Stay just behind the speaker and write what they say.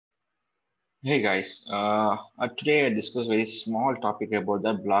Hey guys, today I discuss very small topic about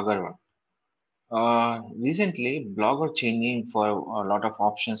the blogger one. Recently, blogger changing for a lot of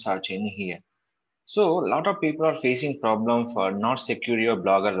options are changing here. So a lot of people are facing problem for not secure your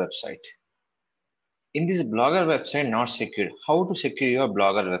blogger website. In this blogger website not secure, how to secure your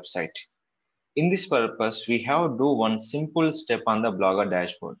blogger website? In this purpose, we have do one simple step on the blogger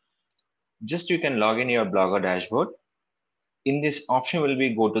dashboard. Just you can log in your blogger dashboard. In this option will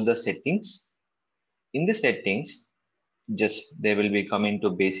be go to the settings. In the settings, just they will be coming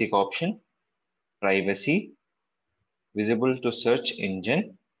to basic option, privacy, visible to search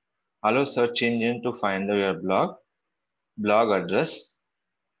engine, allow search engine to find your blog address.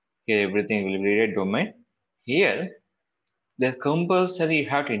 Here everything will be read domain. Here the compulsory you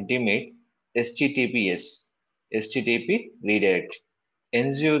have to intimate HTTPS, HTTP redirect.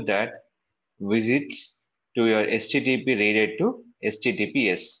 Ensure that visits to your HTTP redirect to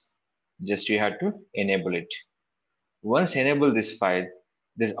HTTPS. Just you have to enable it. Once enable this file,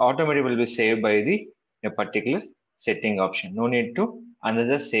 this automatically will be saved by the a particular setting option. No need to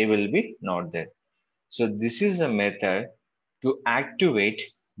another save will be not there. So this is a method to activate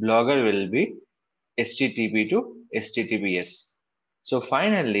blogger will be HTTP to HTTPS. So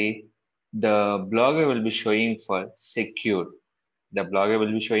finally, the blogger will be showing for secure. The blogger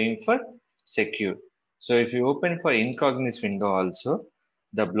will be showing for secure. So if you open for incognito window also,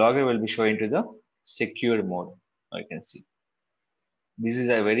 the blogger will be showing to the secure mode. You can see. This is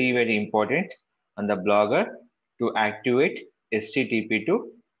a very important on the blogger to activate HTTP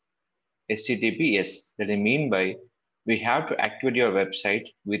to HTTPS. That I mean by we have to activate your website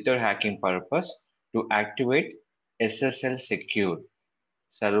without hacking purpose to activate SSL secure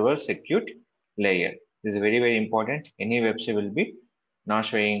server secure layer. This is very important. Any website will be not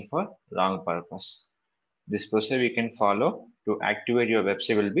showing for wrong purpose. This process we can follow to activate your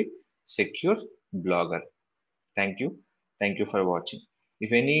website will be secure blogger. Thank you. Thank you for watching.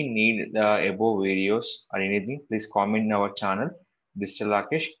 If any need the above videos or anything, please comment in our channel, Digital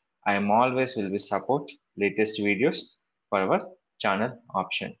Rakesh. I am always will be support latest videos for our channel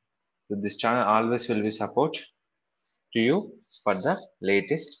option. So this channel always will be support to you for the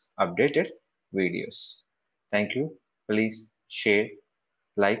latest updated videos. Thank you. Please share,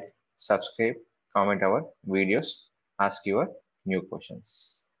 like, subscribe, comment our videos, ask your new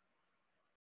questions.